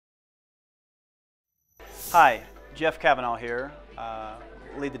Hi, Jeff Kavanaugh here,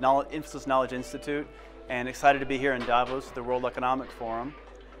 lead the Infosys Knowledge Institute, and excited to be here in Davos at the World Economic Forum.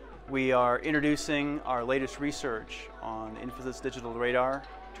 We are introducing our latest research on Infosys Digital Radar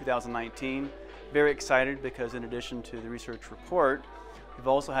 2019. Very excited because in addition to the research report, we've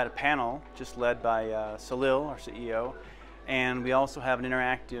also had a panel just led by Salil, our CEO, and we also have an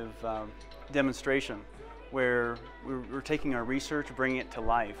interactive demonstration where we're taking our research, bringing it to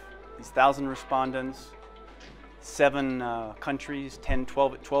life. These 1,000 respondents, 7 countries,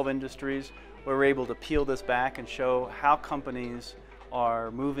 12 industries, where we're able to peel this back and show how companies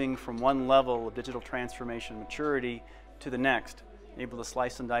are moving from one level of digital transformation maturity to the next, able to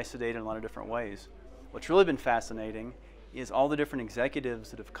slice and dice the data in a lot of different ways. What's really been fascinating is all the different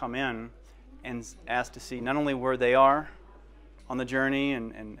executives that have come in and asked to see not only where they are on the journey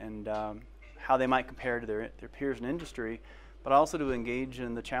and how they might compare to their peers in industry, but also to engage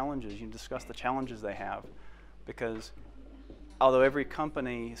in the challenges. You discuss the challenges they have. Because although every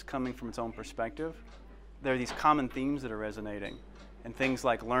company is coming from its own perspective, there are these common themes that are resonating. And things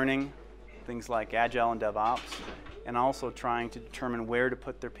like learning, things like Agile and DevOps, and also trying to determine where to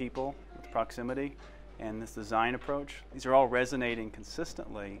put their people with proximity and this design approach. These are all resonating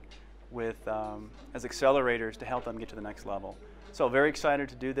consistently with as accelerators to help them get to the next level. So very excited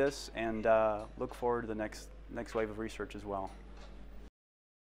to do this and look forward to the next wave of research as well.